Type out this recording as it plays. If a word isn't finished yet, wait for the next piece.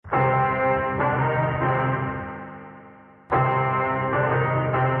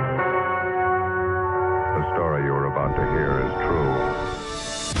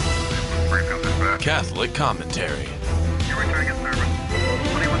Catholic commentary.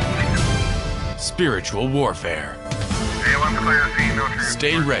 Spiritual warfare.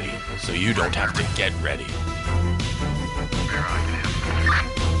 Stay ready so you don't have to get ready.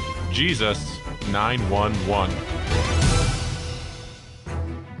 Jesus 911.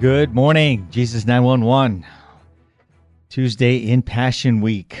 Good morning, Jesus 911. Tuesday in Passion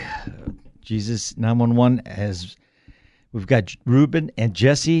Week. Jesus 911, as we've got Ruben and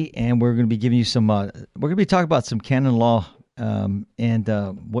Jesse, and we're going to be giving you some. We're going to be talking about some canon law and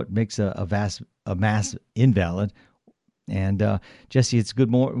what makes a mass invalid. And Jesse, it's good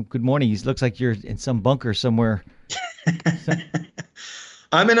morning. It looks like you're in some bunker somewhere.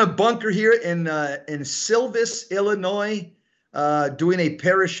 I'm in a bunker here in Silvis, Illinois, doing a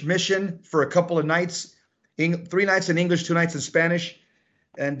parish mission for a couple of nights, 3 nights in English, 2 nights in Spanish.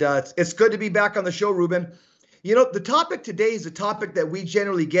 And it's good to be back on the show, Ruben. You know, the topic today is a topic that we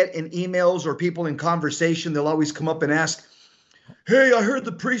generally get in emails or people in conversation. They'll always come up and ask, hey, I heard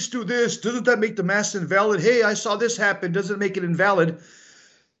the priest do this. Doesn't that make the Mass invalid? Hey, I saw this happen. Doesn't it make it invalid?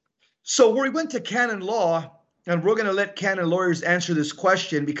 So we went to canon law, and we're going to let canon lawyers answer this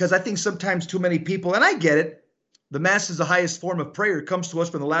question, because I think sometimes too many people, and I get it, the Mass is the highest form of prayer. It comes to us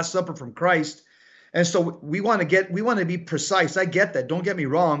from the Last Supper from Christ. And so we want to be precise. I get that. Don't get me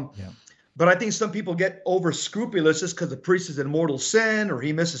wrong. Yeah. But I think some people get over scrupulous just because the priest is in mortal sin, or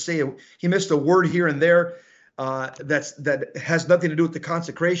he missed a word here and there that has nothing to do with the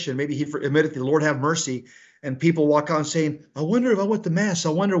consecration. Maybe he admitted the Lord have mercy, and people walk on saying, I wonder if I went to Mass. I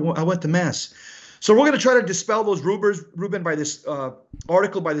went to Mass. So we're going to try to dispel those rumors, Ruben, by this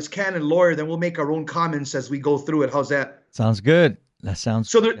article by this canon lawyer. Then we'll make our own comments as we go through it. How's that? Sounds good. That sounds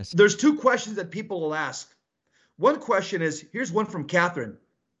so. There's 2 questions that people will ask. One question is, here's one from Catherine.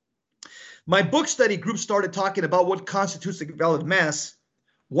 My book study group started talking about what constitutes a valid Mass.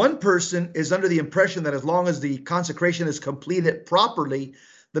 One person is under the impression that as long as the consecration is completed properly,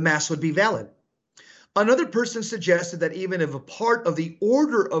 the Mass would be valid. Another person suggested that even if a part of the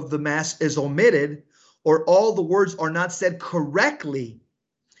order of the Mass is omitted or all the words are not said correctly,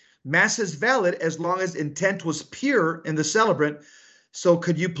 Mass is valid as long as intent was pure in the celebrant. So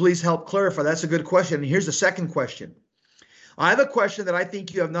could you please help clarify? That's a good question. And here's the second question. I have a question that I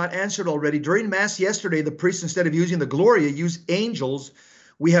think you have not answered already. During Mass yesterday, the priest, instead of using the Gloria, used angels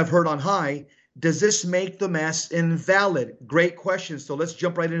we have heard on high. Does this make the Mass invalid? Great question. So let's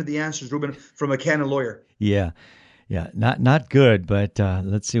jump right into the answers, Ruben, from a canon lawyer. Yeah. Not good, but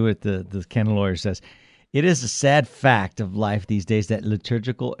let's see what the canon lawyer says. It is a sad fact of life these days that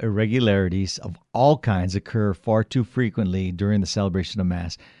liturgical irregularities of all kinds occur far too frequently during the celebration of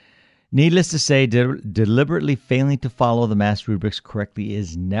Mass. Needless to say, deliberately failing to follow the Mass rubrics correctly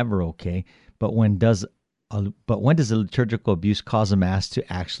is never okay. But when does a liturgical abuse cause a Mass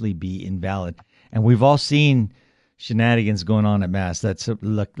to actually be invalid? And we've all seen shenanigans going on at Mass. That's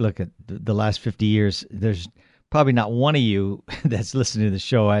look at the last 50 years. There's probably not one of you that's listening to the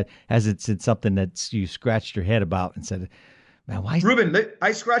show hasn't said something that you scratched your head about and said, man, why? Ruben,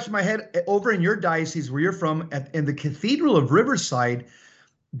 I scratched my head over in your diocese where you're from, in the Cathedral of Riverside.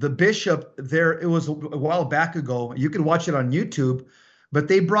 The bishop there, it was a while back ago, you can watch it on YouTube, but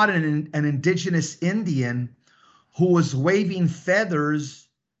they brought in an indigenous Indian who was waving feathers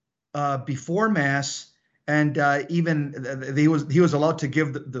before Mass, and even he was allowed to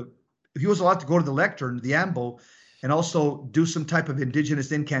give he was allowed to go to the lectern, the ambo, and also do some type of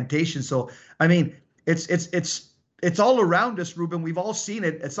indigenous incantation. So I mean, it's all around us, Ruben. We've all seen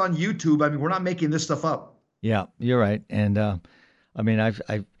it. It's on YouTube. I mean, we're not making this stuff up. Yeah, you're right. And I mean,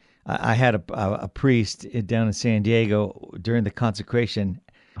 I had a priest down in San Diego during the consecration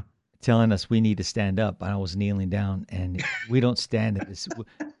telling us we need to stand up. And I was kneeling down, and we don't stand at this.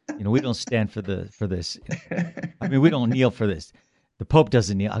 We don't stand for this. I mean, we don't kneel for this. The Pope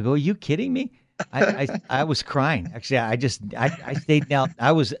doesn't kneel. I go, are you kidding me? I was crying. Actually, I stayed down.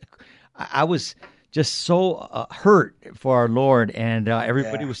 I was just so hurt for our Lord, and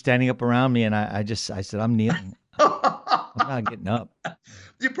everybody was standing up around me, and I said, I'm kneeling. I'm not getting up.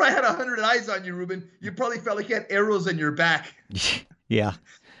 You probably had 100 eyes on you, Ruben. You probably felt like you had arrows in your back. Yeah,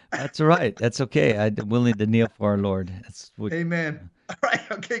 that's all right. That's okay. I'm willing to kneel for our Lord. Amen. All right.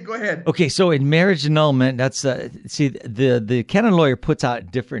 Okay, go ahead. Okay, so in marriage annulment, that's see the canon lawyer puts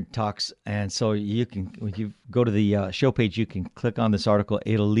out different talks, and so you can, when you go to the show page, you can click on this article.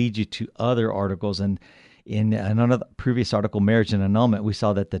 It'll lead you to other articles, and in another previous article, marriage and annulment, we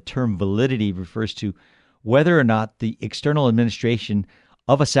saw that the term validity refers to whether or not the external administration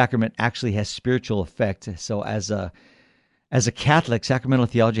of a sacrament actually has spiritual effect. So as a Catholic, sacramental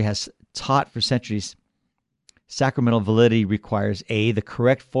theology has taught for centuries Sacramental validity requires A, the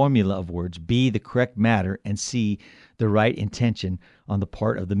correct formula of words, B, the correct matter, and C, the right intention on the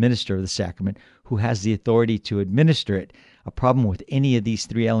part of the minister of the sacrament who has the authority to administer it. A problem with any of these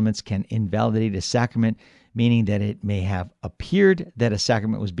three elements can invalidate a sacrament, meaning that it may have appeared that a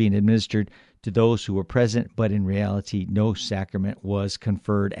sacrament was being administered to those who were present, but in reality, no sacrament was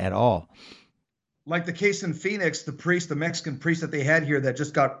conferred at all. Like the case in Phoenix, the Mexican priest that they had here that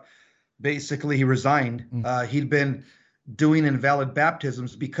just got, basically he resigned. He'd been doing invalid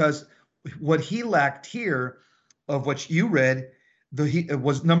baptisms because what he lacked here of what you read,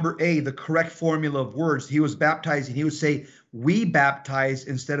 was number A, the correct formula of words. He was baptizing. He would say, "We baptize"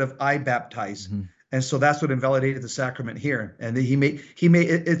 instead of "I baptize." Mm-hmm. And so that's what invalidated the sacrament here. And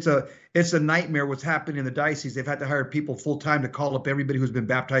it's a nightmare what's happening in the diocese. They've had to hire people full time to call up everybody who's been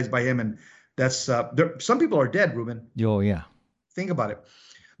baptized by him. And that's some people are dead, Ruben. Oh, yeah. Think about it.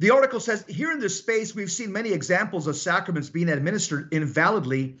 The article says, here in this space, we've seen many examples of sacraments being administered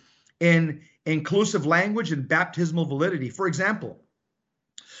invalidly in inclusive language and baptismal validity. For example,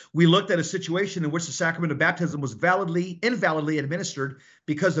 we looked at a situation in which the sacrament of baptism was invalidly administered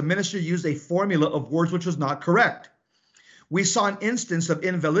because the minister used a formula of words which was not correct. We saw an instance of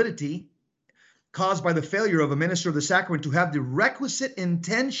invalidity caused by the failure of a minister of the sacrament to have the requisite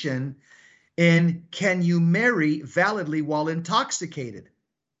intention in "can you marry" validly while intoxicated.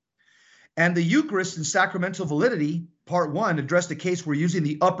 And the Eucharist and sacramental validity, part 1, addressed a case where using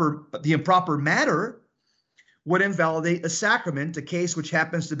the improper matter would invalidate a sacrament, a case which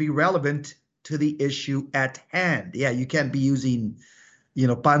happens to be relevant to the issue at hand. Yeah, you can't be using,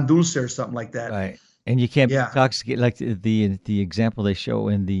 pan dulce or something like that. Right. And you can't be intoxicated, like the example they show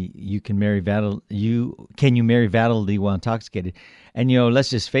in the can you marry validly while intoxicated. And let's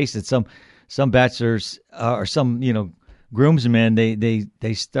just face it, some bachelors or some groomsmen,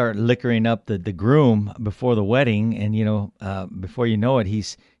 they start liquoring up the groom before the wedding, and before you know it,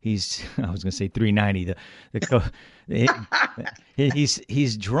 he's I was going to say 390.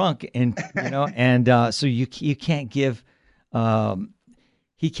 He's drunk, and and so you can't give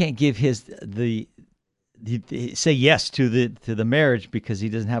he can't give say yes to the marriage because he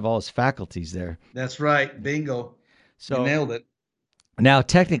doesn't have all his faculties there. That's right, bingo. So you nailed it. Now,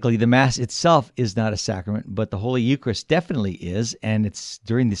 technically, the Mass itself is not a sacrament, but the Holy Eucharist definitely is, and it's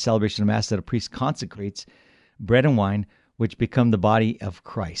during the celebration of Mass that a priest consecrates bread and wine, which become the body of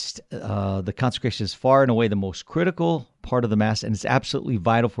Christ. The consecration is far and away the most critical part of the Mass, and it's absolutely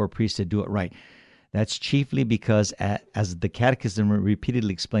vital for a priest to do it right. That's chiefly because, as the Catechism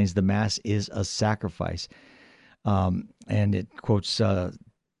repeatedly explains, the Mass is a sacrifice. And it quotes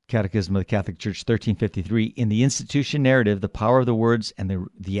Catechism of the Catholic Church 1353, in the institution narrative, the power of the words and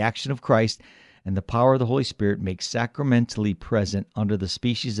the action of Christ and the power of the Holy Spirit make sacramentally present under the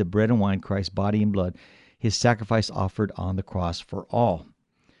species of bread and wine Christ's body and blood, his sacrifice offered on the cross for all.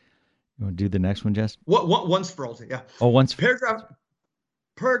 You want to do the next one, Jess? Once for all, yeah. Oh, once. Paragraph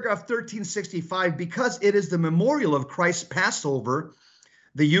 1365, because it is the memorial of Christ's Passover,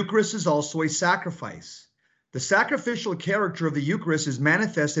 the Eucharist is also a sacrifice. The sacrificial character of the Eucharist is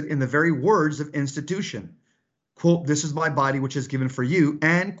manifested in the very words of institution. Quote, "This is my body which is given for you,"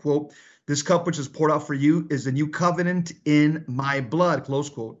 and, quote, "This cup which is poured out for you is the new covenant in my blood," close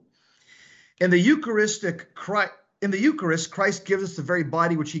quote. In the Eucharist, Christ gives us the very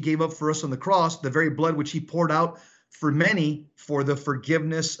body which he gave up for us on the cross, the very blood which he poured out for many for the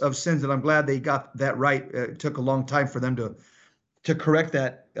forgiveness of sins. And I'm glad they got that right. It took a long time for them to correct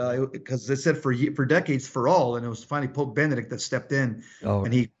that, because they said for decades "for all," and it was finally Pope Benedict that stepped in,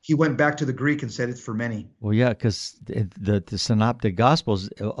 and he went back to the Greek and said it's for many. Well, yeah, because the Synoptic Gospels,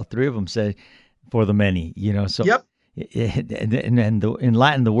 3 of them say "for the many," So yep. In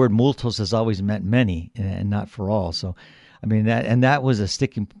Latin, the word "multos" has always meant many and not for all. So, I mean that was a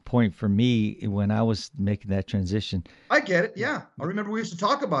sticking point for me when I was making that transition. I get it. Yeah, I remember we used to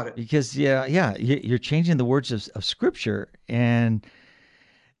talk about it because you're changing the words of Scripture, and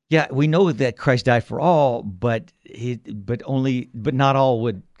we know that Christ died for all, but not all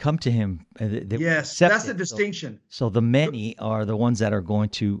would come to him. Yes, that's the distinction. So the many are the ones that are going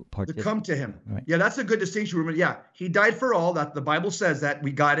to participate. To come to him. Right. Yeah, that's a good distinction. Remember, yeah, he died for all. That the Bible says that.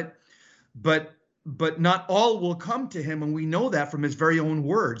 We got it, but not all will come to him, and we know that from his very own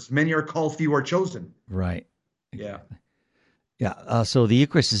words. Many are called, few are chosen. Right. Yeah. Yeah. So the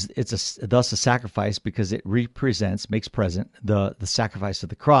Eucharist is thus a sacrifice because it makes present the sacrifice of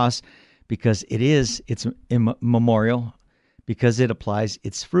the cross, because it's immemorial, because it applies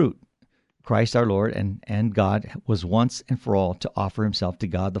its fruit. Christ our Lord and God was once and for all to offer himself to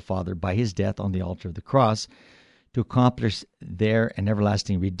God the Father by his death on the altar of the cross to accomplish their and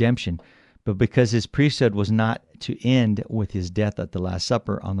everlasting redemption. But because his priesthood was not to end with his death at the Last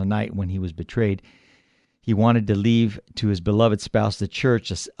Supper on the night when he was betrayed, he wanted to leave to his beloved spouse, the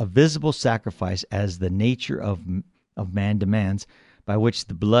church, a visible sacrifice as the nature of man demands, by which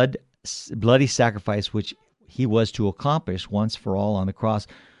the bloody sacrifice which he was to accomplish once for all on the cross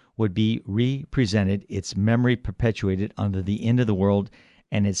would be represented, its memory perpetuated under the end of the world,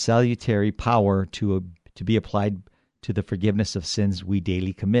 and its salutary power to be applied to the forgiveness of sins we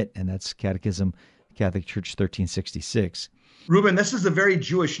daily commit. And that's Catechism, Catholic Church 1366. Ruben, this is a very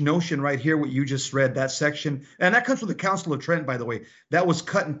Jewish notion right here, what you just read, that section. And that comes from the Council of Trent, by the way. That was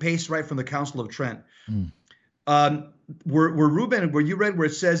cut and paste right from the Council of Trent. Ruben, where you read where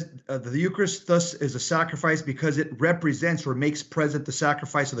it says the Eucharist thus is a sacrifice because it represents or makes present the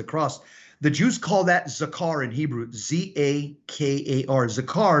sacrifice of the cross. The Jews call that zakar in Hebrew, Z-A-K-A-R.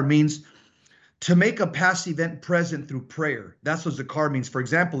 Zakar means to make a past event present through prayer. That's what zakar means. For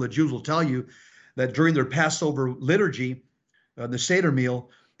example, the Jews will tell you that during their Passover liturgy, the Seder meal,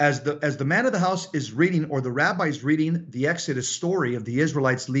 as the man of the house is reading, or the rabbi is reading the Exodus story of the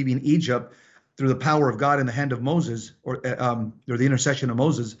Israelites leaving Egypt through the power of God in the hand of Moses, or the intercession of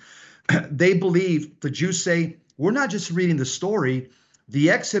Moses, they believe, the Jews say, we're not just reading the story,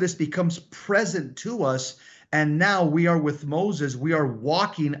 the Exodus becomes present to us, and now we are with Moses. We are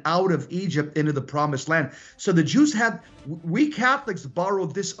walking out of Egypt into the promised land. So the Jews we Catholics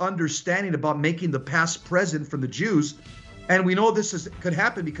borrowed this understanding about making the past present from the Jews. And we know this could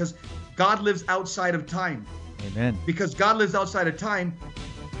happen because God lives outside of time. Amen. Because God lives outside of time,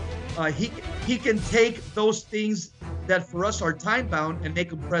 he can take those things that for us are time bound and make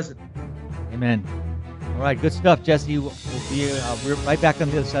them present. Amen. All right, good stuff, Jesse. We'll be we're right back on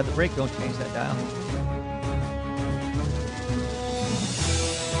the other side of the break. Don't change that dial.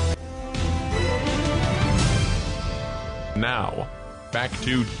 Now, back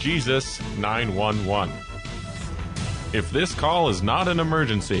to Jesus 911. If this call is not an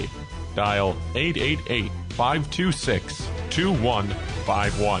emergency, dial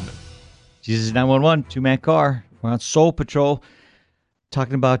 888-526-2151. Jesus 911, two-man car. We're on Soul Patrol,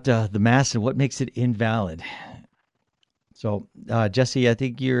 talking about the Mass and what makes it invalid. So, Jesse, I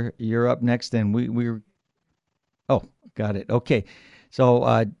think you're up next, and we're. Oh, got it. Okay. So,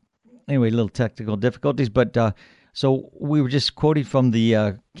 anyway, little technical difficulties, but. So we were just quoting from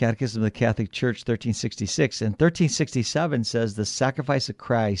the Catechism of the Catholic Church, 1366, and 1367 says the sacrifice of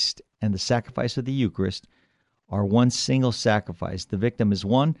Christ and the sacrifice of the Eucharist are one single sacrifice. The victim is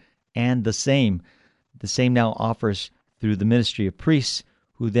one and the same. The same now offers through the ministry of priests,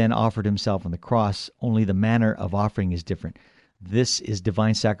 who then offered himself on the cross. Only the manner of offering is different. This is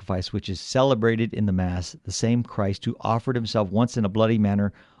divine sacrifice, which is celebrated in the Mass. The same Christ who offered himself once in a bloody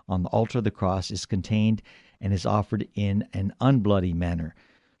manner on the altar of the cross is contained and is offered in an unbloody manner.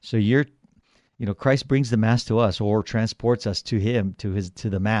 So Christ brings the Mass to us, or transports us to him, to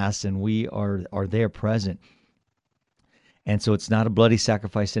the Mass, and we are there present. And so it's not a bloody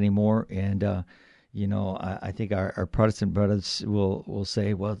sacrifice anymore. And I think our Protestant brothers will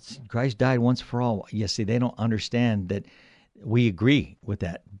say, well, Christ died once for all. Yes, see, they don't understand that we agree with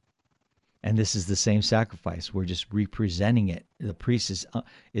that. And this is the same sacrifice. We're just representing it. The priest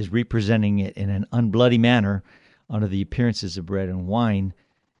is representing it in an unbloody manner under the appearances of bread and wine.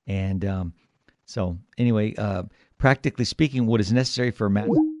 And so anyway, practically speaking, what is necessary for a Mass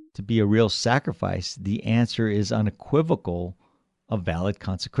to be a real sacrifice? The answer is unequivocal of valid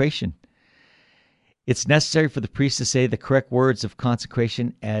consecration. It's necessary for the priest to say the correct words of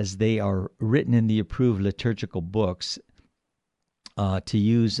consecration as they are written in the approved liturgical books, to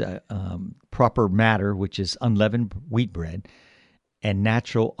use proper matter, which is unleavened wheat bread, and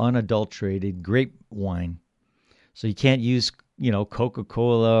natural, unadulterated grape wine. So you can't use,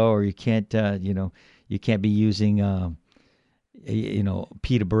 Coca-Cola, or you can't, you can't be using,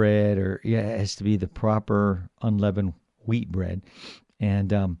 pita bread, or it has to be the proper unleavened wheat bread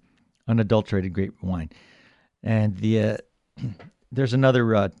and unadulterated grape wine. And there's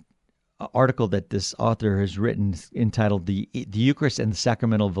another article that this author has written entitled "The Eucharist and the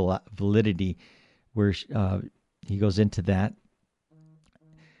Sacramental Validity," where he goes into that.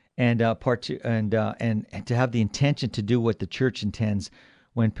 And part two, and to have the intention to do what the Church intends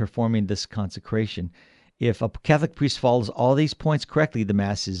when performing this consecration. If a Catholic priest follows all these points correctly, the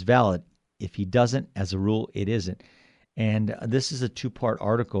Mass is valid. If he doesn't, as a rule, it isn't. And this is a two-part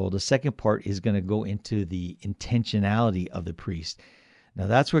article. The second part is going to go into the intentionality of the priest. Now,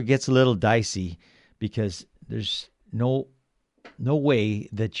 that's where it gets a little dicey, because there's no way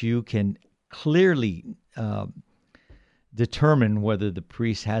that you can clearly determine whether the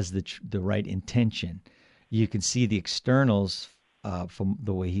priest has the right intention. You can see the externals from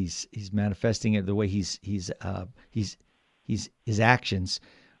the way he's manifesting it, the way he's his actions,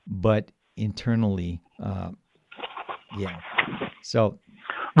 but internally, yeah. So,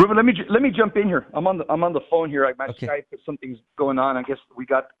 Ruben, let me jump in here. I'm on the phone here. My Okay. Skype, something's going on. I guess we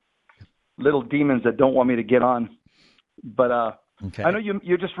got little demons that don't want me to get on. But okay. I know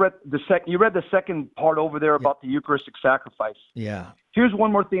you just read you read the second part over there about the Eucharistic sacrifice. Yeah. Here's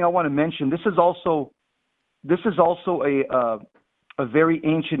one more thing I want to mention. This is also a very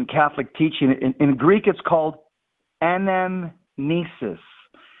ancient Catholic teaching. In Greek, it's called anamnesis.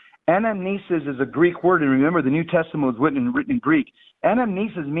 Anamnesis is a Greek word, and remember, the New Testament was written in Greek.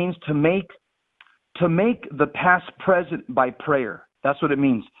 Anamnesis means to make the past present by prayer. That's what it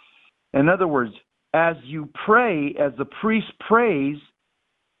means. In other words, as you pray, as the priest prays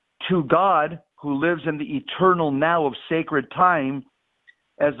to God who lives in the eternal now of sacred time,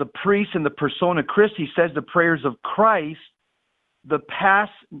 as the priest in the persona Christi says the prayers of Christ, the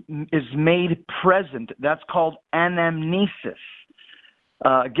past is made present. That's called anamnesis.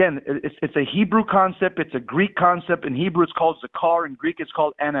 Again, it's a Hebrew concept. It's a Greek concept. In Hebrew, it's called zakar. In Greek, it's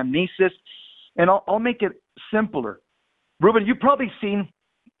called anamnesis. And I'll make it simpler. Ruben, you've probably seen,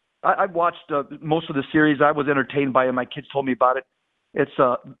 I've watched most of the series. I was entertained by it. My kids told me about it. It's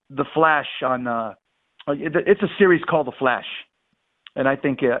The Flash on, it's a series called The Flash. And I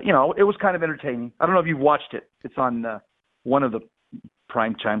think, it was kind of entertaining. I don't know if you've watched it. It's on one of the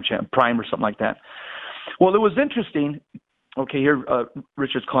Prime or something like that. Well, it was interesting. Okay, here,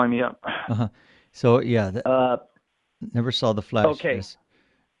 Richard's calling me up. Uh-huh. So yeah, never saw The Flash. Okay. Yes.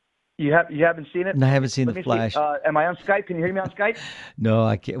 You haven't seen it? No, I haven't seen Let The me Flash. see. Am I on Skype? Can you hear me on Skype? No,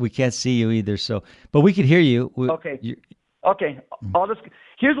 I can't. We can't see you either. So, but we can hear you. Okay. Okay.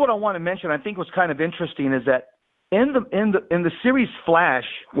 Here's what I want to mention. I think what's kind of interesting is that in the series Flash,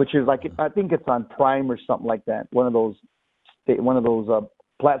 which is like, I think it's on Prime or something like that, one of those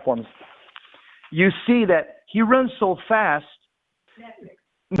platforms, you see that he runs so fast.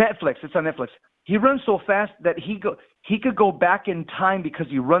 Netflix. It's on Netflix. He runs so fast that he could go back in time because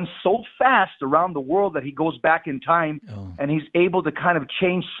he runs so fast around the world that he goes back in time, and he's able to kind of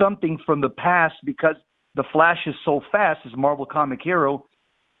change something from the past because the Flash is so fast, his Marvel comic hero,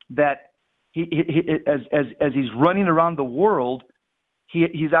 that he as he's running around the world,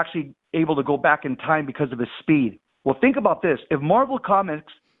 he's actually able to go back in time because of his speed. Well, think about this. If Marvel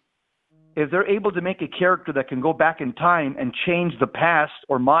Comics, if they're able to make a character that can go back in time and change the past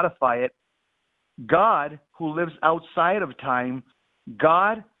or modify it, God, who lives outside of time,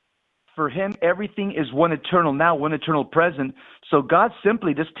 God, for him, everything is one eternal now, one eternal present. So God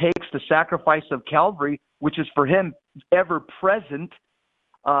simply just takes the sacrifice of Calvary, which is for him ever present,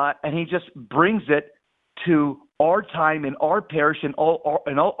 and he just brings it to our time in our parish and our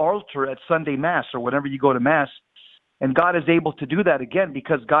altar at Sunday Mass or whenever you go to Mass. And God is able to do that again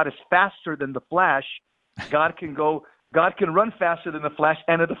because God is faster than the Flash. God can run faster than the Flash,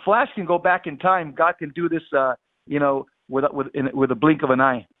 and if the Flash can go back in time, God can do this, with a blink of an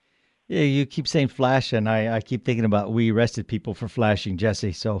eye. Yeah, you keep saying Flash, and I keep thinking about we arrested people for flashing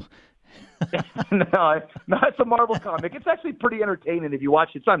Jesse. So no, it's a Marvel comic. It's actually pretty entertaining if you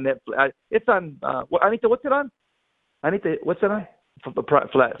watch it. It's on Netflix. It's on. Anita, what's it on? Anita, what's it on?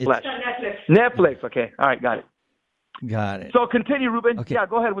 Flash. It's on Netflix. Netflix. Okay. All right. Got it. got it. So continue, Ruben. Okay. Yeah,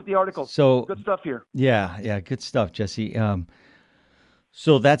 go ahead with the article. So Good stuff here. Yeah, good stuff, Jesse.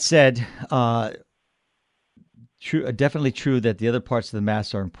 So that said, definitely true that the other parts of the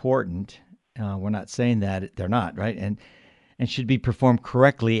Mass are important. We're not saying that they're not, right? And should be performed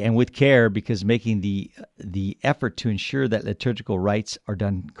correctly and with care, because making the effort to ensure that liturgical rites are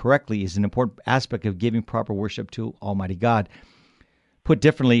done correctly is an important aspect of giving proper worship to Almighty God. Put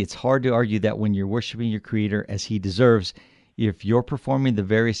differently, it's hard to argue that when you're worshiping your Creator as He deserves, if you're performing the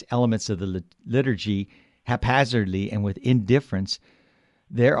various elements of the liturgy haphazardly and with indifference,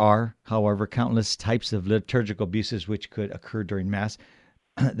 there are, however, countless types of liturgical abuses which could occur during Mass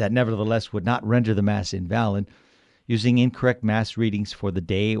that nevertheless would not render the Mass invalid. Using incorrect Mass readings for the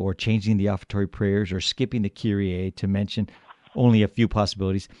day, or changing the offertory prayers, or skipping the Kyrie, to mention only a few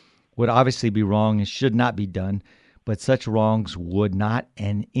possibilities, would obviously be wrong and should not be done, but such wrongs would not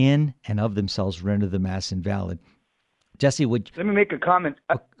and in and of themselves render the Mass invalid. Jesse, let me make a comment.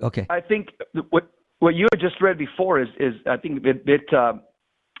 Okay. I think what you had just read before is I think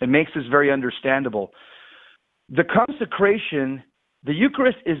it makes this very understandable. The consecration, the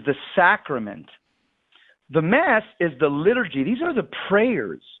Eucharist is the sacrament. The Mass is the liturgy. These are the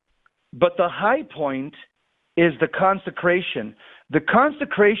prayers. But the high point is the consecration. The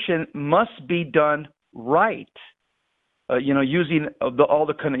consecration must be done right, using all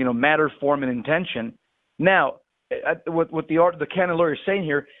the matter, form, and intention. Now, what the canon lawyer is saying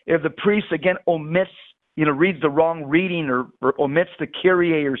here, if the priest again omits, reads the wrong reading or omits the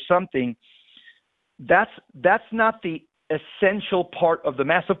Kyrie or something, that's not the essential part of the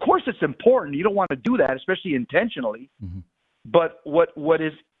Mass. Of course, it's important. You don't want to do that, especially intentionally. Mm-hmm. But what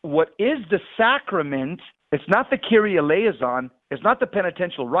is the sacrament? It's not the Kyrie eleison. It's not the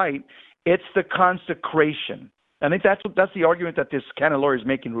penitential rite. It's the consecration. I think that's the argument that this canon lawyer is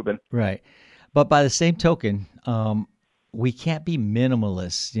making, Ruben. Right. But by the same token, we can't be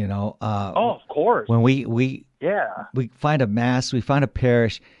minimalists, of course. When we find a Mass, we find a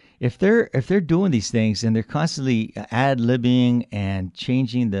parish. If they're doing these things and they're constantly ad-libbing and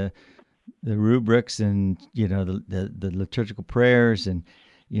changing the rubrics and the liturgical prayers, and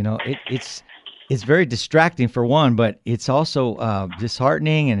it's very distracting for one, but it's also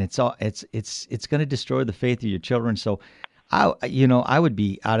disheartening, and it's going to destroy the faith of your children. So I would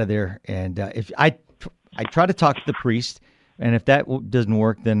be out of there, and if I try to talk to the priest, and if that doesn't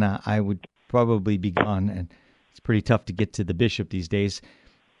work, then I would probably be gone. And it's pretty tough to get to the bishop these days.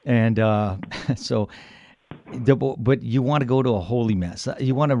 And but you want to go to a holy Mass.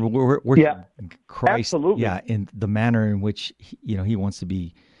 You want to worship Christ, absolutely. In the manner in which he wants to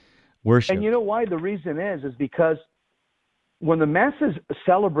be worshipped. And you know why? The reason is because when the Mass is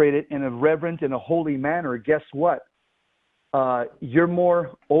celebrated in a reverent and a holy manner, guess what? You're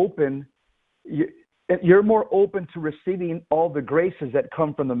more open. You're more open to receiving all the graces that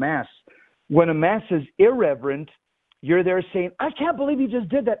come from the Mass. When a Mass is irreverent, you're there saying, I can't believe you just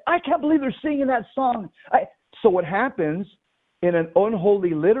did that. I can't believe they're singing that song. So what happens in an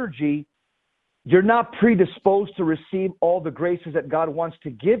unholy liturgy, you're not predisposed to receive all the graces that God wants to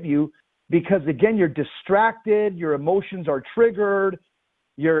give you because, again, you're distracted, your emotions are triggered,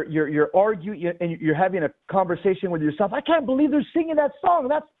 you're arguing, and you're having a conversation with yourself. I can't believe they're singing that song.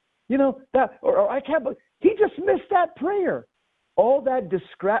 That's, or I can't believe, he just missed that prayer. All that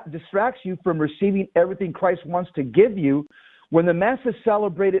distracts you from receiving everything Christ wants to give you. When the Mass is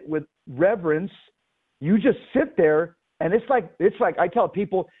celebrated with reverence, you just sit there, and it's like I tell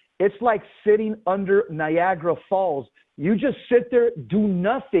people, it's like sitting under Niagara Falls. You just sit there, do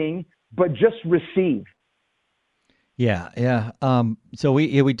nothing, but just receive. Yeah. So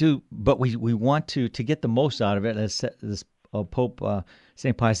we do, but we want to get the most out of it. As Pope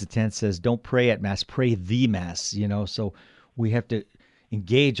St. Pius X says, don't pray at Mass, pray the Mass. So we have to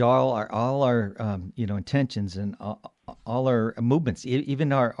engage all our intentions and all our movements,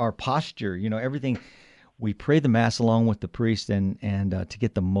 even our posture. Everything. We pray the Mass along with the priest and to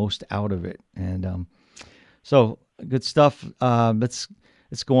get the most out of it. And so good stuff. Let's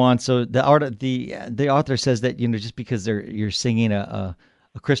go on. So the author says that just because you're singing a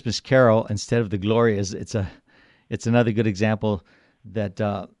Christmas carol instead of the Gloria, it's another good example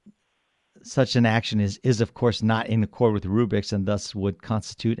that such an action is of course not in accord with rubrics and thus would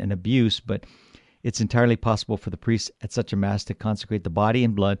constitute an abuse. But it's entirely possible for the priest at such a Mass to consecrate the body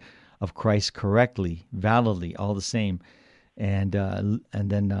and blood of Christ correctly, validly, all the same. And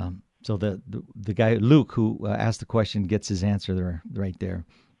then so the guy Luke who asked the question gets his answer there, right there.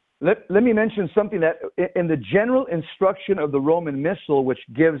 Let me mention something that in the general instruction of the Roman Missal, which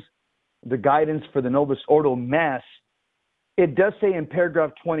gives the guidance for the Novus Ordo Mass, it does say in paragraph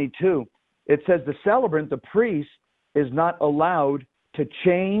 22, it says the celebrant, the priest, is not allowed to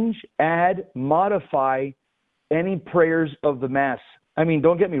change, add, modify any prayers of the Mass. I mean,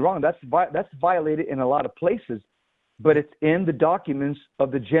 don't get me wrong, that's violated in a lot of places, but it's in the documents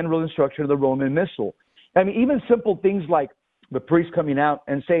of the general instruction of the Roman Missal. I mean, even simple things like the priest coming out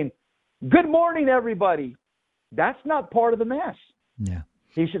and saying, "Good morning, everybody," that's not part of the Mass. Yeah,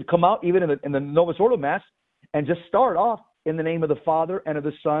 he should come out even in the Novus Ordo Mass and just start off in the name of the Father and of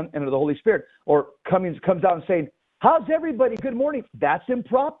the Son and of the Holy Spirit, or comes out and saying, "How's everybody? Good morning." That's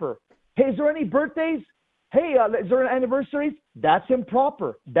improper. Hey, is there any birthdays? Hey, is there an anniversaries? That's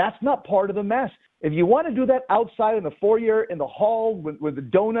improper. That's not part of the Mass. If you want to do that outside in the foyer, in the hall, with the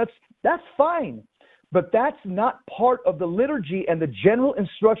donuts, that's fine. But that's not part of the liturgy and the general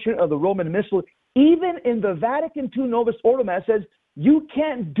instruction of the Roman Missal. Even in the Vatican II Novus Ordo Mass says you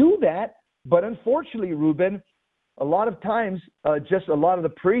can't do that. But unfortunately, Ruben, a lot of times, just a lot of the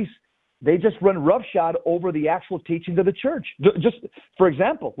priests, they just run roughshod over the actual teachings of the Church. Just for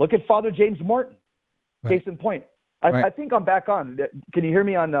example, look at Father James Martin. Right. Case in point. I think I'm back on. Can you hear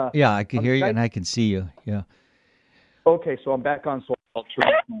me on? Yeah, I can hear you and I can see you. Yeah. Okay, so I'm back on. So I'll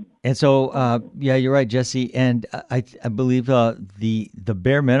turn. And so, yeah, you're right, Jesse. And I believe the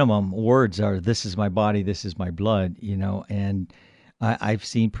bare minimum words are, "This is my body, this is my blood." And I've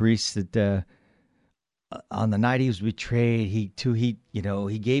seen priests that on the night he was betrayed, he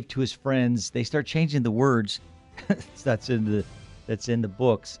gave to his friends. They start changing the words that's in the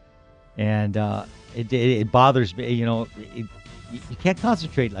books, and it bothers me. You can't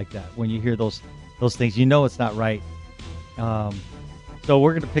concentrate like that when you hear those things. You know it's not right. So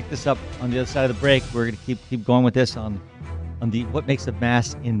we're going to pick this up on the other side of the break. We're going to keep going with this on the what makes a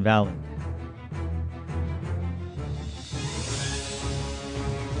mass invalid.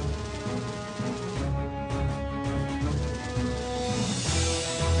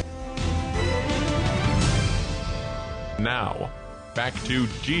 Now, back to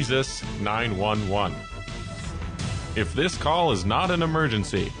Jesus 911. If this call is not an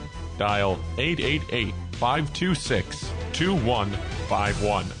emergency, dial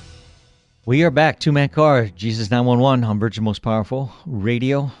 888-526-2151. We are back, two-man car, Jesus 911 on Virgin Most Powerful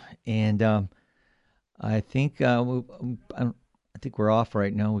Radio, and I think we're off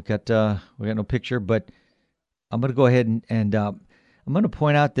right now. We got no picture, but I'm going to go ahead and I'm going to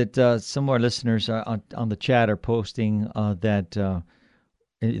point out that some of our listeners on the chat are posting that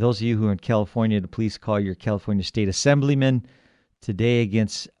those of you who are in California, to please call your California State Assemblyman today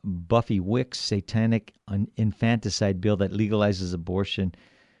against Buffy Wicks' satanic infanticide bill that legalizes abortion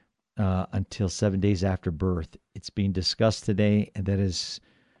until 7 days after birth. It's being discussed today, and that's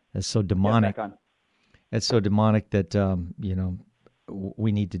so demonic. It's so demonic that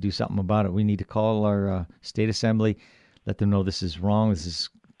we need to do something about it. We need to call our state assembly, let them know this is wrong. This is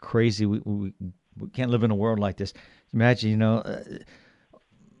crazy. We can't live in a world like this. Imagine, Our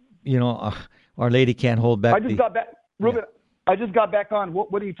Lady can't hold back. I just got back, Ruben. Yeah. I just got back on.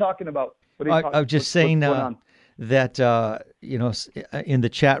 What are you talking about? I was just saying that in the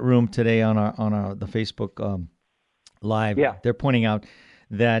chat room today on the Facebook Live, they're pointing out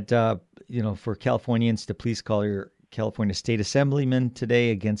that for Californians to please call your California State Assemblyman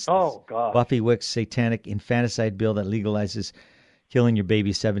today against Buffy Wicks' satanic infanticide bill that legalizes killing your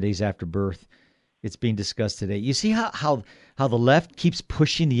baby 7 days after birth. It's being discussed today. You see how the left keeps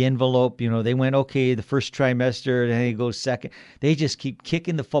pushing the envelope. They went, okay, the first trimester, then it goes second. They just keep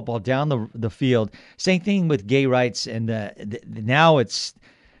kicking the football down the field. Same thing with gay rights, and now it's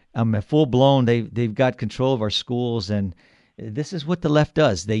full blown. They've got control of our schools, and this is what the left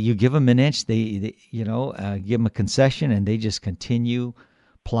does. You give them an inch, they give them a concession, and they just continue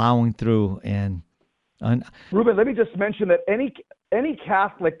plowing through. And Ruben, let me just mention that any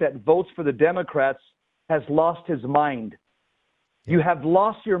Catholic that votes for the Democrats has lost his mind. You have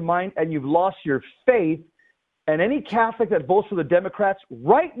lost your mind and you've lost your faith. And any Catholic that votes for the Democrats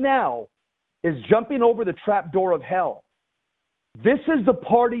right now is jumping over the trapdoor of hell. This is the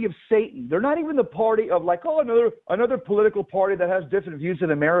party of Satan. They're not even the party of another political party that has different views in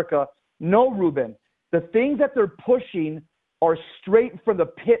America. No, Ruben. The things that they're pushing are straight from the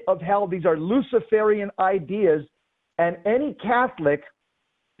pit of hell. These are Luciferian ideas. And any Catholic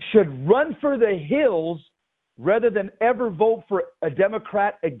should run for the hills rather than ever vote for a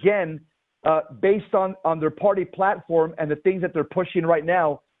Democrat again based on their party platform and the things that they're pushing right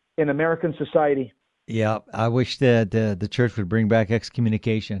now in American society. Yeah, I wish that the church would bring back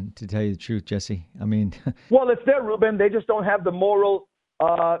excommunication, to tell you the truth, Jesse. I mean... Well, it's there, Ruben. They just don't have the moral...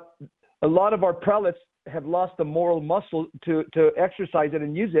 a lot of our prelates have lost the moral muscle to exercise it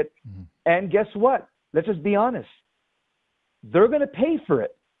and use it. Mm-hmm. And guess what? Let's just be honest. They're going to pay for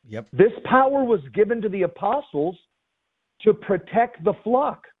it. Yep. This power was given to the apostles to protect the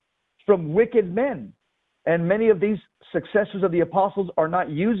flock from wicked men. And many of these successors of the apostles are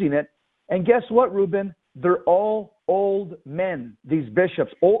not using it. And guess what, Ruben? They're all old men, these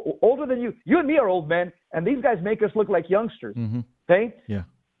bishops, older than you. You and me are old men, and these guys make us look like youngsters. Mm-hmm. Okay? Yeah.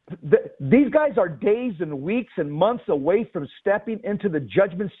 These guys are days and weeks and months away from stepping into the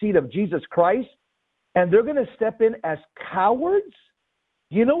judgment seat of Jesus Christ. And they're going to step in as cowards?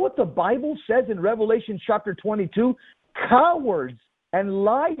 You know what the Bible says in Revelation chapter 22? Cowards and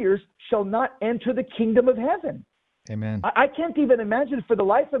liars shall not enter the kingdom of heaven. Amen. I can't even imagine for the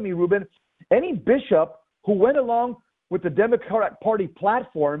life of me, Ruben, any bishop who went along with the Democratic Party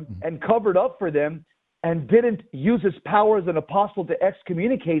platform and covered up for them and didn't use his power as an apostle to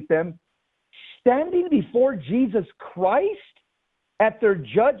excommunicate them, standing before Jesus Christ at their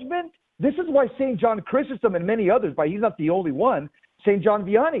judgment. This is why St. John Chrysostom and many others, but he's not the only one, St. John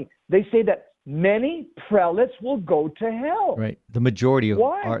Vianney, they say that many prelates will go to hell. Right. The majority of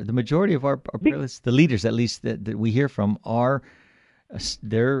our prelates, the leaders at least that we hear from,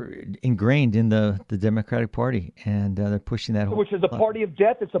 they're ingrained in the Democratic Party, and they're pushing that whole... Which is the party of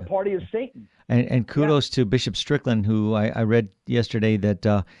death. It's a party of Satan. And kudos to Bishop Strickland, who I read yesterday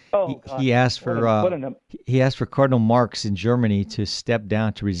that he asked for Cardinal Marx in Germany to step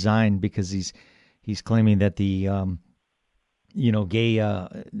down, to resign, because he's claiming that the gay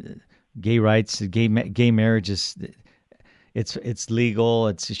gay rights, gay marriage is it's legal.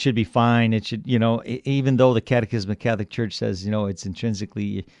 It should be fine. It should, even though the Catechism of the Catholic Church says, it's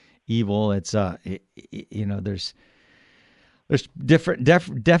intrinsically evil. It's there's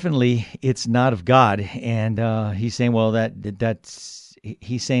definitely it's not of God. And he's saying, well,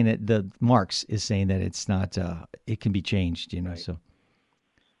 he's saying that Marx is saying that it's not. It can be changed. Right. So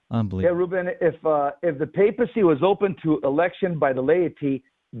unbelievable. Yeah, Ruben. If the papacy was open to election by the laity,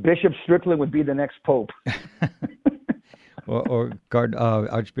 Bishop Strickland would be the next pope. or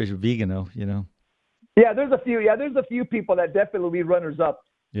Archbishop Vigano, Yeah, there's a few people that definitely will be runners up.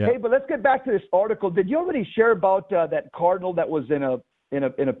 Yeah. Hey, but let's get back to this article. Did you already share about that cardinal that was in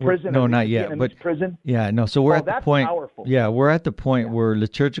a prison? No, not yet. But prison. Yeah, no. So we're at the point. Powerful. Yeah, we're at the point where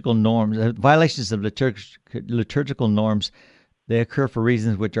liturgical norms, violations of liturgical norms, they occur for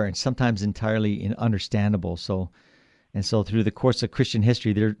reasons which are sometimes entirely understandable. So through the course of Christian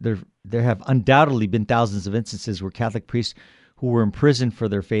history, there have undoubtedly been thousands of instances where Catholic priests who were imprisoned for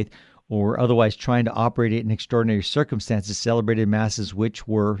their faith or were otherwise trying to operate in extraordinary circumstances celebrated masses which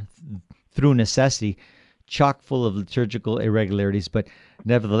were, through necessity, chock full of liturgical irregularities, but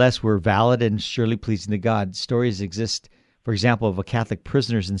nevertheless were valid and surely pleasing to God. Stories exist, for example, of Catholic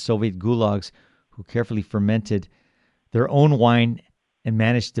prisoners in Soviet gulags who carefully fermented their own wine and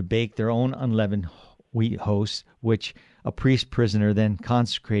managed to bake their own unleavened wheat hosts, which a priest-prisoner then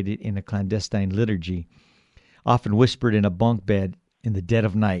consecrated in a clandestine liturgy, often whispered in a bunk bed in the dead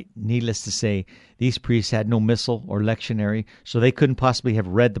of night. Needless to say, these priests had no missal or lectionary, so they couldn't possibly have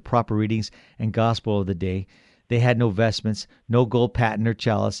read the proper readings and gospel of the day. They had no vestments, no gold paten or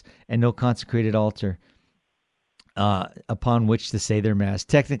chalice, and no consecrated altar upon which to say their mass.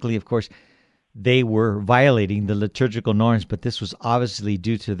 Technically, of course, they were violating the liturgical norms, but this was obviously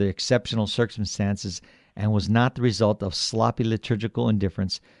due to the exceptional circumstances and was not the result of sloppy liturgical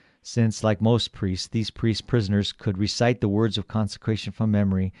indifference, since, like most priests, these prisoners could recite the words of consecration from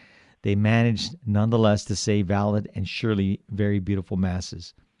memory. They managed, nonetheless, to say valid and surely very beautiful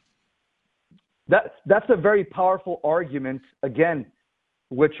masses. That's a very powerful argument, again,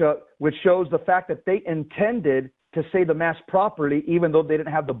 which shows the fact that they intended to say the Mass properly, even though they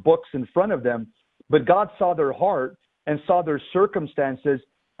didn't have the books in front of them. But God saw their heart and saw their circumstances,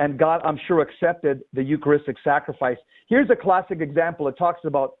 and God, I'm sure, accepted the Eucharistic sacrifice. Here's a classic example. It talks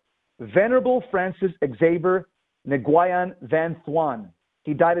about Venerable Francis Xavier Nguyen Van Thuan.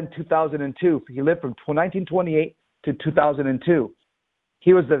 He died in 2002. He lived from 1928 to 2002.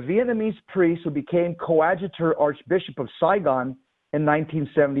 He was the Vietnamese priest who became coadjutor Archbishop of Saigon in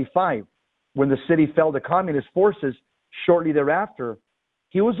 1975. When the city fell to communist forces shortly thereafter,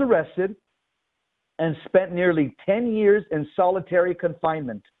 he was arrested and spent nearly 10 years in solitary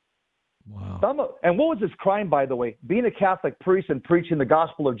confinement. Wow. And what was his crime, by the way? Being a Catholic priest and preaching the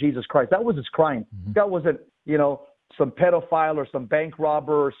gospel of Jesus Christ. That was his crime. Mm-hmm. That wasn't, some pedophile or some bank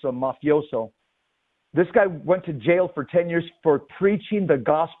robber or some mafioso. This guy went to jail for 10 years for preaching the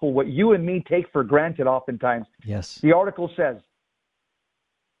gospel, what you and me take for granted oftentimes. Yes. The article says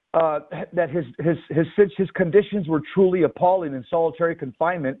that his conditions were truly appalling in solitary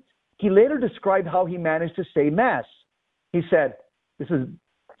confinement. He later described how he managed to say Mass. He said, this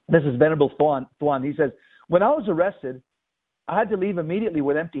is Venerable Thuan. He says, when I was arrested, I had to leave immediately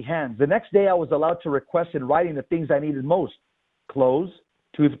with empty hands. The next day, I was allowed to request in writing the things I needed most: clothes,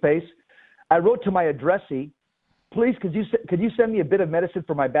 toothpaste. I wrote to my addressee, please, could you send me a bit of medicine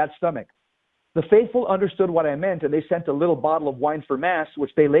for my bad stomach? The faithful understood what I meant, and they sent a little bottle of wine for Mass,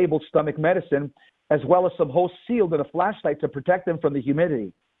 which they labeled stomach medicine, as well as some hosts sealed and a flashlight to protect them from the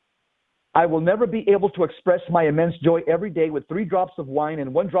humidity. I will never be able to express my immense joy every day with 3 drops of wine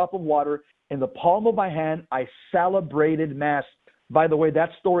and 1 drop of water in the palm of my hand. I celebrated Mass. By the way,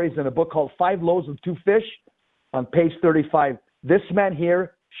 that story is in a book called 5 Loaves and 2 Fish on page 35. This man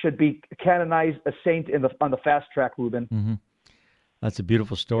here should be canonized a saint on the fast track, Ruben. Mm-hmm. That's a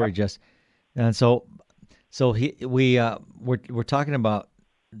beautiful story, Jess. And we're talking about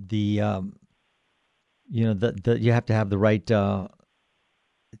the you have to have the right to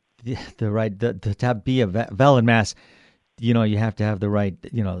be a valid Mass. You have to have the right,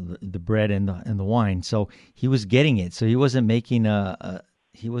 the bread and the wine. So he was getting it. So he wasn't making a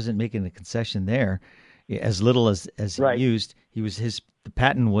concession there. As little as right. He used, the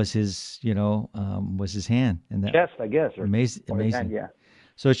paten was his was his hand, and that chest, I guess, or amazing. Hand, yeah.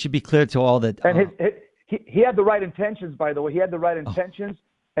 So it should be clear to all that. And he had the right intentions, by the way. He had the right intentions,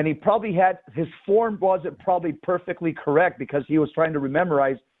 and he probably had his form wasn't probably perfectly correct because he was trying to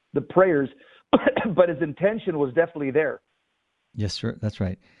memorize the prayers, but his intention was definitely there. Yes, sir. That's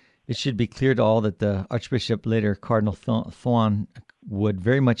right. It should be clear to all that the Archbishop, later Cardinal Thuan, would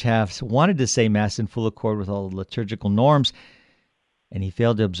very much have wanted to say Mass in full accord with all the liturgical norms, and he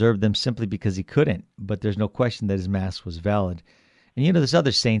failed to observe them simply because he couldn't. But there's no question that his Mass was valid. And, there's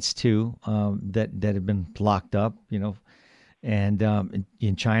other saints, too, that have been locked up, And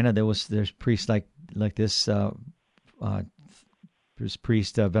in China, there's priests like this, there's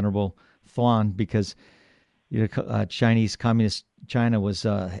priest Venerable Thuan, because Chinese Communist China was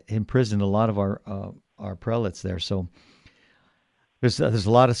imprisoned a lot of our prelates there. So there's a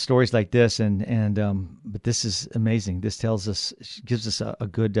lot of stories like this, but this is amazing. This gives us a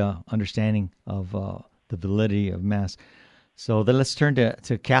good understanding of the validity of Mass. So then let's turn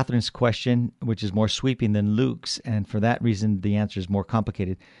to Catherine's question, which is more sweeping than Luke's, and for that reason, the answer is more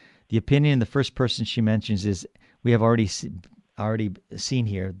complicated. The opinion in the first person she mentions is we have already seen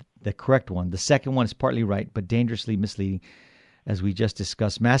here, the correct one. The second one is partly right, but dangerously misleading, as we just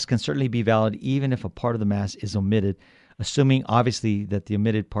discussed. Mass can certainly be valid even if a part of the Mass is omitted, assuming obviously that the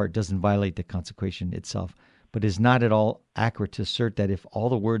omitted part doesn't violate the consecration itself. But it is not at all accurate to assert that if all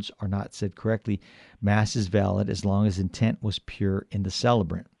the words are not said correctly, Mass is valid as long as intent was pure in the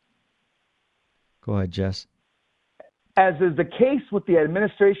celebrant. Go ahead, Jess. As is the case with the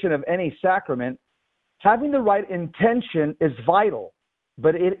administration of any sacrament, having the right intention is vital,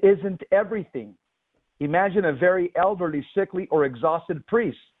 but it isn't everything. Imagine a very elderly, sickly, or exhausted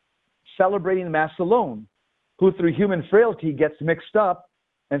priest celebrating Mass alone, who through human frailty gets mixed up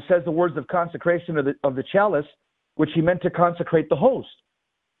and says the words of consecration of the chalice, which he meant to consecrate the host.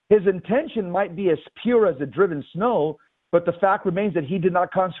 His intention might be as pure as the driven snow, but the fact remains that he did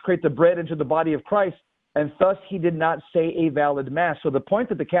not consecrate the bread into the body of Christ, and thus he did not say a valid Mass. So the point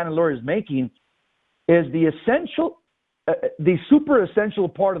that the canon lawyer is making is the super essential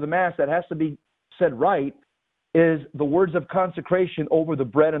part of the Mass that has to be said right is the words of consecration over the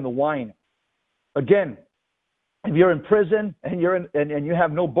bread and the wine. Again, if you're in prison and you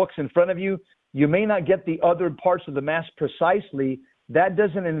have no books in front of you, you may not get the other parts of the Mass precisely. That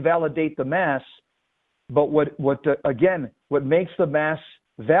doesn't invalidate the Mass, but what makes the Mass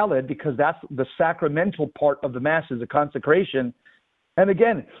valid, because that's the sacramental part of the Mass, is the consecration. And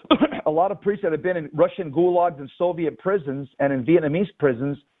again, a lot of priests that have been in Russian gulags and Soviet prisons and in Vietnamese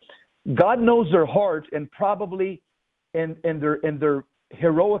prisons, God knows their heart, and probably in their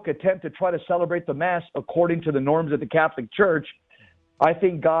heroic attempt to try to celebrate the Mass according to the norms of the Catholic Church, I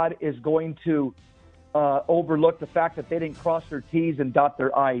think God is going to overlook the fact that they didn't cross their T's and dot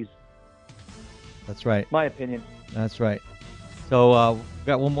their I's. That's right. My opinion. That's right. So we've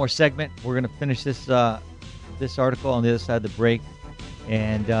got one more segment. We're going to finish this article on the other side of the break.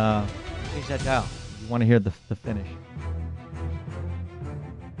 And change that dial. You want to hear the finish.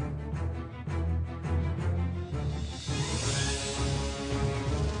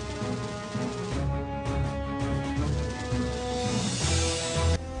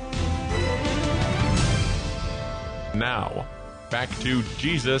 Now, back to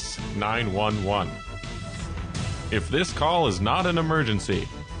Jesus 911. If this call is not an emergency,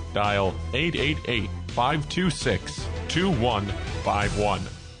 dial 888-526-2151.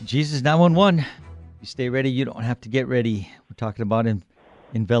 Jesus 911. You stay ready, you don't have to get ready. We're talking about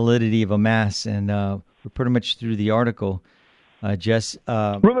invalidity of a Mass, and we're pretty much through the article. Jess,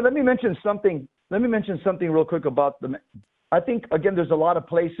 Ruben, let me mention something real quick about the. I think again, there's a lot of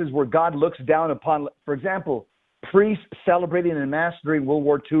places where God looks down upon. For example, priests celebrating in Mass during World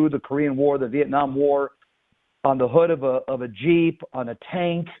War II, the Korean War, the Vietnam War, on the hood of a Jeep, on a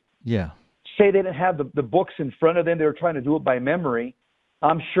tank. Yeah. Say they didn't have the books in front of them. They were trying to do it by memory.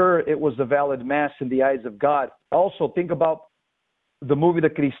 I'm sure it was a valid Mass in the eyes of God. Also, think about the movie The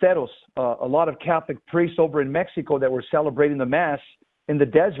Cristeros. A lot of Catholic priests over in Mexico that were celebrating the Mass in the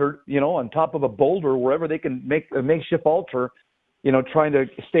desert, on top of a boulder, wherever they can make a makeshift altar, trying to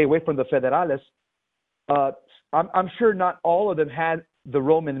stay away from the federales. I'm sure not all of them had the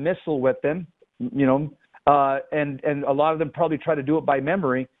Roman Missal with them, and a lot of them probably tried to do it by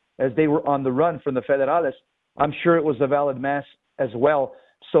memory as they were on the run from the federales. I'm sure it was a valid Mass as well.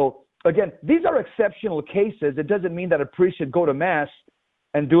 So again, these are exceptional cases. It doesn't mean that a priest should go to Mass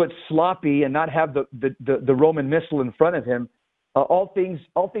and do it sloppy and not have the Roman Missal in front of him. All things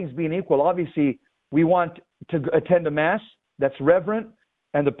being equal, obviously we want to attend a Mass that's reverent,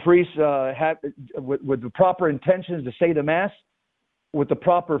 and the priests have with the proper intentions to say the Mass with the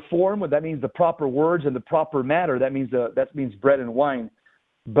proper form. That means the proper words and the proper matter. That means bread and wine.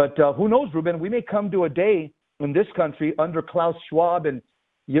 But who knows, Ruben? We may come to a day in this country under Klaus Schwab and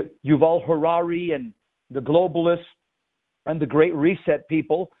Yuval Harari and the globalists and the Great Reset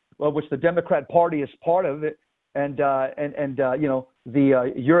people, which the Democrat Party is part of it, and the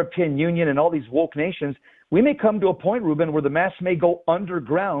European Union and all these woke nations. we may come to a point, Ruben, where the Mass may go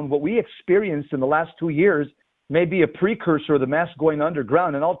underground. What we experienced in the last 2 years may be a precursor of the Mass going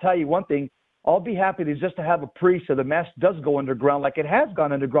underground. And I'll tell you one thing, I'll be happy to have a priest so the Mass does go underground like it has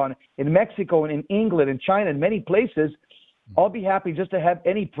gone underground in Mexico and in England and China and many places. I'll be happy just to have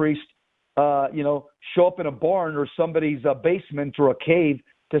any priest, show up in a barn or somebody's basement or a cave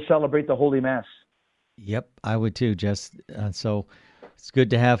to celebrate the Holy Mass. Yep, I would too, Jess. So it's good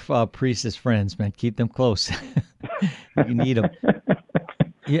to have priests as friends, man. Keep them close. You need them.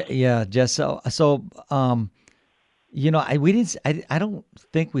 Yeah, Jess. I don't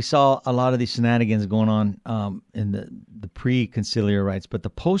think we saw a lot of these shenanigans going on in the pre-conciliar rites, but the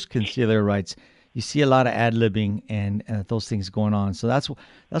post-conciliar rites, you see a lot of ad-libbing and those things going on. So that's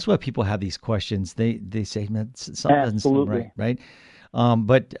why people have these questions. They say, man, something doesn't seem right?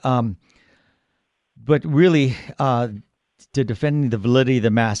 But really, to defending the validity of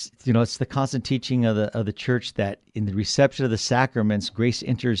the Mass, it's the constant teaching of the Church that in the reception of the sacraments, grace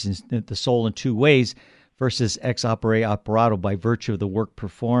enters in the soul in two ways. First is ex opere operato, by virtue of the work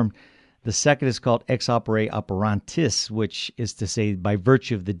performed. The second is called ex opere operantis, which is to say by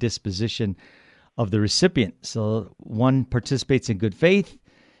virtue of the disposition of the recipient. So one participates in good faith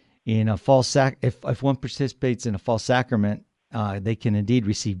in a false if one participates in a false sacrament, they can indeed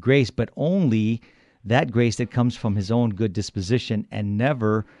receive grace, but only that grace that comes from his own good disposition, and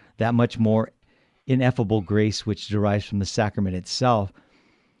never that much more ineffable grace which derives from the sacrament itself.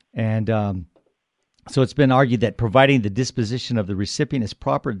 And so it's been argued that providing the disposition of the recipient is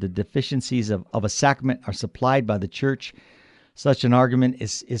proper, the deficiencies of a sacrament are supplied by the Church. Such an argument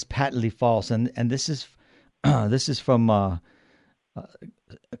is patently false, and this is from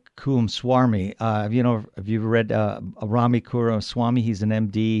Kum Swami. Have you read Rami Kura Swami? He's an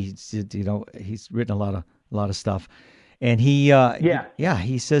MD. He's written a lot of stuff, and he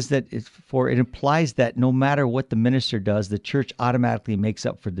says that it implies that no matter what the minister does, the Church automatically makes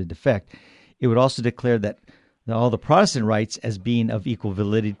up for the defect. It would also declare that all the Protestant rites as being of equal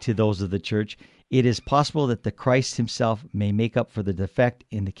validity to those of the Church. It is possible that the Christ himself may make up for the defect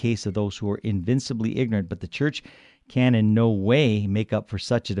in the case of those who are invincibly ignorant, but the Church can in no way make up for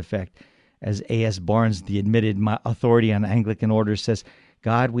such a defect. As A.S. Barnes, the admitted authority on Anglican orders, says,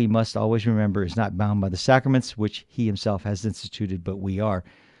 God, we must always remember, is not bound by the sacraments, which he himself has instituted, but we are.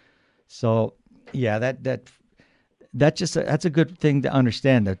 So, yeah, that's a good thing to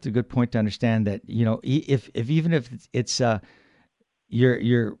understand. That's a good point to understand that, if it's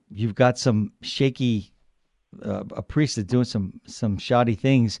you've got some shaky a priest that's doing some shoddy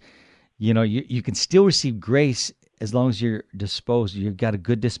things, you can still receive grace as long as you're disposed. You've got a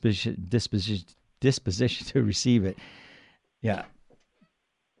good disposition to receive it. Yeah.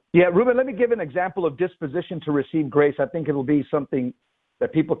 Yeah, Ruben, let me give an example of disposition to receive grace. I think it'll be something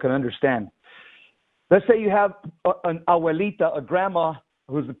that people can understand. Let's say you have an abuelita, a grandma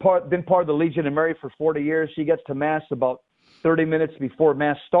who's been part of the Legion of Mary for 40 years. She gets to Mass about 30 minutes before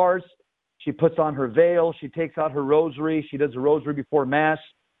Mass starts. She puts on her veil. She takes out her rosary. She does the rosary before Mass.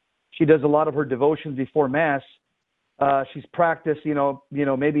 She does a lot of her devotions before Mass. She's practiced,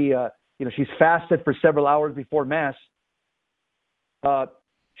 maybe she's fasted for several hours before Mass.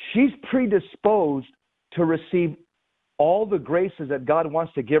 She's predisposed to receive all the graces that God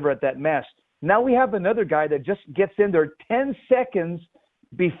wants to give her at that Mass. Now we have another guy that just gets in there 10 seconds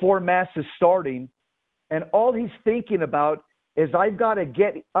before Mass is starting, and all he's thinking about is I've got to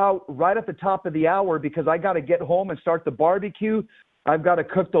get out right at the top of the hour because I got to get home and start the barbecue. I've got to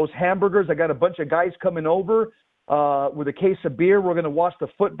cook those hamburgers. I got a bunch of guys coming over with a case of beer. We're going to watch the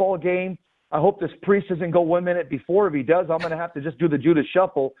football game. I hope this priest doesn't go 1 minute before. If he does, I'm going to have to just do the Judas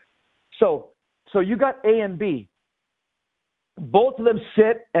Shuffle. So you got A and B. Both of them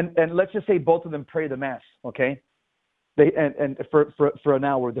sit and let's just say both of them pray the Mass, okay? And for an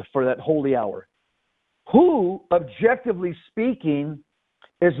hour, for that holy hour. Who, objectively speaking,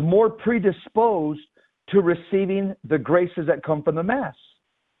 is more predisposed to receiving the graces that come from the Mass?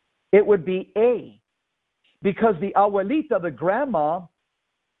 It would be A, because the abuelita, the grandma,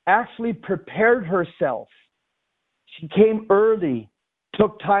 actually prepared herself. She came early,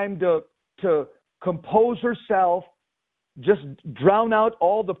 took time to compose herself, just drown out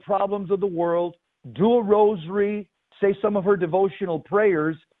all the problems of the world, do a rosary, say some of her devotional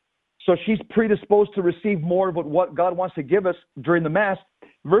prayers. So she's predisposed to receive more of what God wants to give us during the Mass,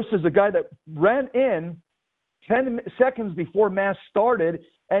 versus the guy that ran in 10 seconds before Mass started,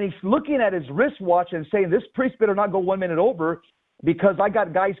 and he's looking at his wristwatch and saying, this priest better not go 1 minute over because I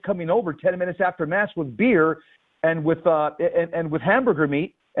got guys coming over 10 minutes after Mass with beer and with hamburger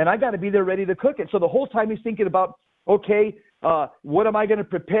meat, and I got to be there ready to cook it. So the whole time he's thinking about, okay, what am I going to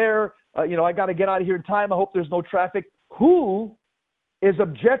prepare? I got to get out of here in time. I hope there's no traffic. Who is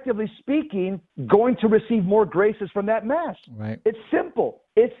objectively speaking going to receive more graces from that Mass? Right. It's simple.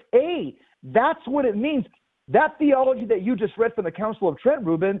 It's A. That's what it means. That theology that you just read from the Council of Trent,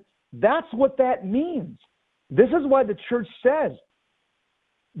 Reuben, that's what that means. This is why the church says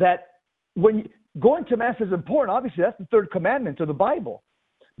that when going to Mass is important. Obviously, that's the third commandment of the Bible.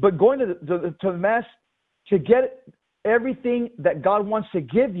 But going to the Mass, to get everything that God wants to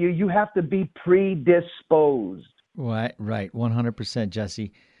give you, you have to be predisposed. Right, 100%,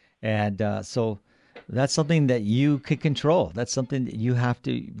 Jesse. And so that's something that you can control. That's something that you have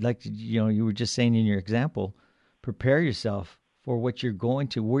to, like, you were just saying in your example, prepare yourself for what you're going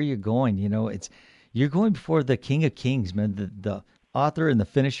to, where you're going. You're going before the King of Kings, man, the author and the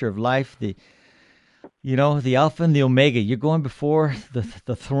finisher of life, the Alpha and the Omega. You're going before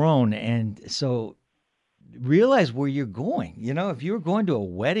the throne. And so realize where you're going. If you were going to a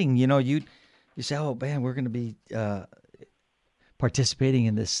wedding, you say, oh man, we're going to be participating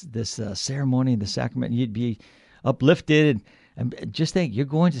in this ceremony, the sacrament. You'd be uplifted and just think you're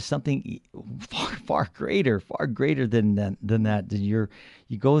going to something far greater than that.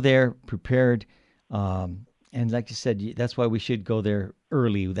 You go there prepared, and like you said, that's why we should go there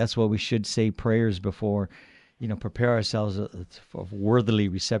early. That's why we should say prayers before, prepare ourselves for worthily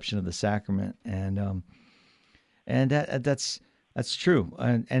reception of the sacrament, and that's true.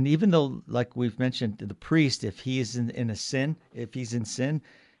 And even though, like we've mentioned, the priest, if he is in sin,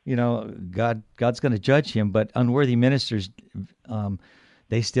 God's going to judge him. But unworthy ministers,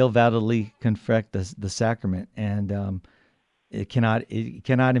 they still validly confect the sacrament, and it cannot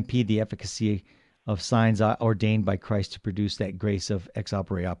impede the efficacy of signs ordained by Christ to produce that grace of ex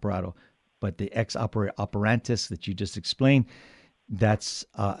opere operato. But the ex opere operantis that you just explained, we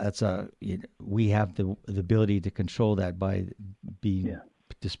have the ability to control that by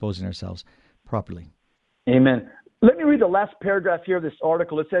disposing ourselves properly. Amen. Let me read the last paragraph here of this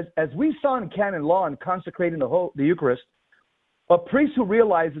article. It says, as we saw in canon law in consecrating the Eucharist, a priest who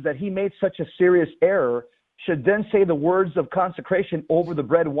realizes that he made such a serious error should then say the words of consecration over the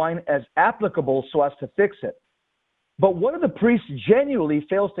bread and wine as applicable so as to fix it. But what if the priest genuinely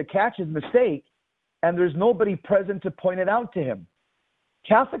fails to catch his mistake and there's nobody present to point it out to him?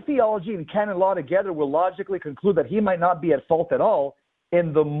 Catholic theology and canon law together will logically conclude that he might not be at fault at all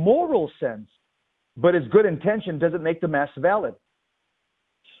in the moral sense, but his good intention doesn't make the Mass valid.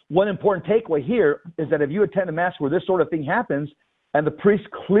 One important takeaway here is that if you attend a Mass where this sort of thing happens and the priest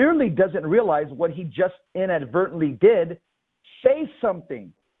clearly doesn't realize what he just inadvertently did, say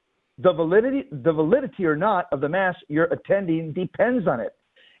something. The validity or not of the Mass you're attending depends on it.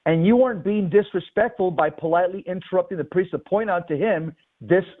 And you aren't being disrespectful by politely interrupting the priest to point out to him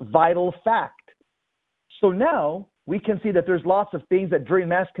this vital fact. So now we can see that there's lots of things that during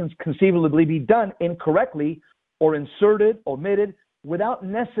Mass can conceivably be done incorrectly or inserted, omitted, without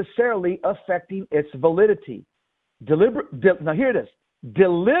necessarily affecting its validity. Now here it is.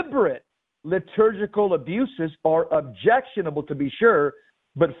 Deliberate liturgical abuses are objectionable, to be sure,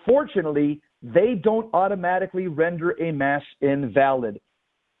 but fortunately, they don't automatically render a Mass invalid.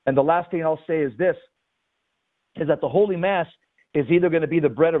 And the last thing I'll say is this, is that the Holy Mass is either going to be the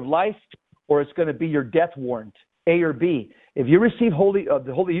bread of life or it's going to be your death warrant, A or B. If you receive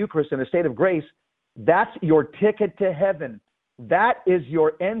the Holy Eucharist in a state of grace, that's your ticket to heaven. That is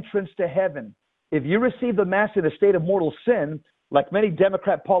your entrance to heaven. If you receive the Mass in a state of mortal sin, like many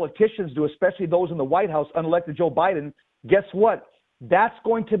Democrat politicians do, especially those in the White House, unelected Joe Biden, guess what? That's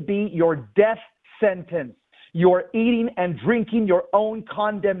going to be your death sentence. You're eating and drinking your own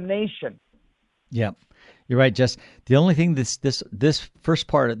condemnation. Yeah, you're right, Jess. The only thing this first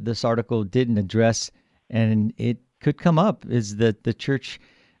part of this article didn't address, and it could come up, is that the church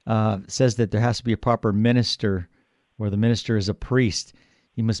says that there has to be a proper minister, where the minister is a priest.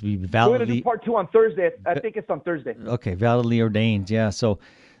 He must be validly... We're going to do part 2 on Thursday. I think it's on Thursday. Okay, validly ordained, yeah. So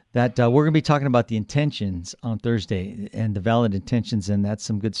that we're going to be talking about the intentions on Thursday and the valid intentions, and that's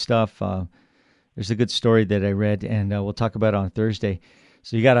some good stuff. There's a good story that I read, and we'll talk about it on Thursday.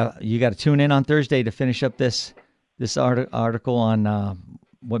 So you gotta tune in on Thursday to finish up this article on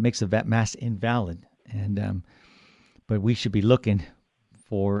what makes a Mass invalid, and but we should be looking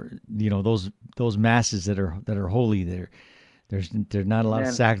for those Masses that are holy. There's not a lot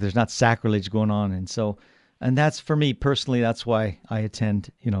of there's not sacrilege going on, and that's, for me personally, that's why I attend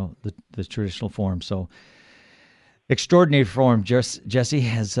the traditional form. So extraordinary form, Jesse,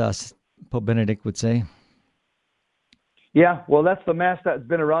 as Pope Benedict would say. Yeah, well, that's the Mass that's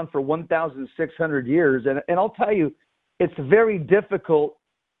been around for 1,600 years. And I'll tell you, it's very difficult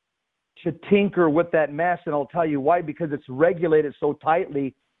to tinker with that Mass, and I'll tell you why, because it's regulated so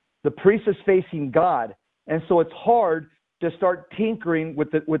tightly The priest is facing God. And so it's hard to start tinkering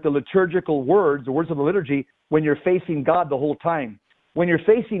with the liturgical words, the words of the liturgy, when you're facing God the whole time. When you're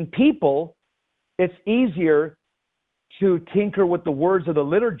facing people, it's easier to tinker with the words of the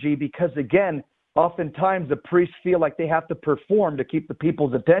liturgy because, again, oftentimes the priests feel like they have to perform to keep the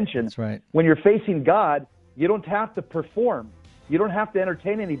people's attention. That's right. When you're facing God, you don't have to perform. You don't have to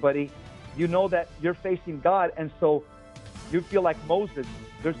entertain anybody. You know that you're facing God, and so you feel like Moses.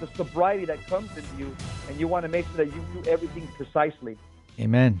 There's the sobriety that comes into you, and you want to make sure that you do everything precisely.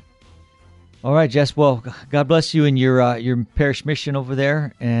 Amen. All right, Jess. Well, God bless you in your parish mission over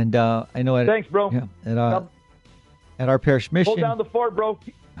there. And I know Thanks, bro. Yeah, at our parish mission. Hold down the fort, bro.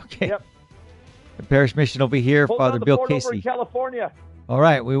 Okay. Yep. The parish mission over here, Hold Father down the Bill fort Casey. over in California. All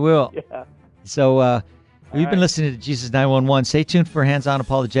right, we will. Yeah. So we've been right. listening to Jesus 911. Stay tuned for Hands-On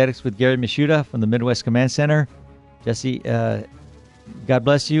Apologetics with Gary Mishuda from the Midwest Command Center. Jesse, God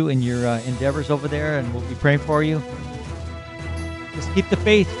bless you in your endeavors over there, and we'll be praying for you. Just keep the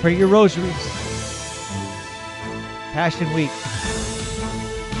faith. Pray your rosaries. Passion Week.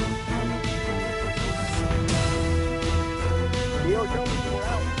 Yo,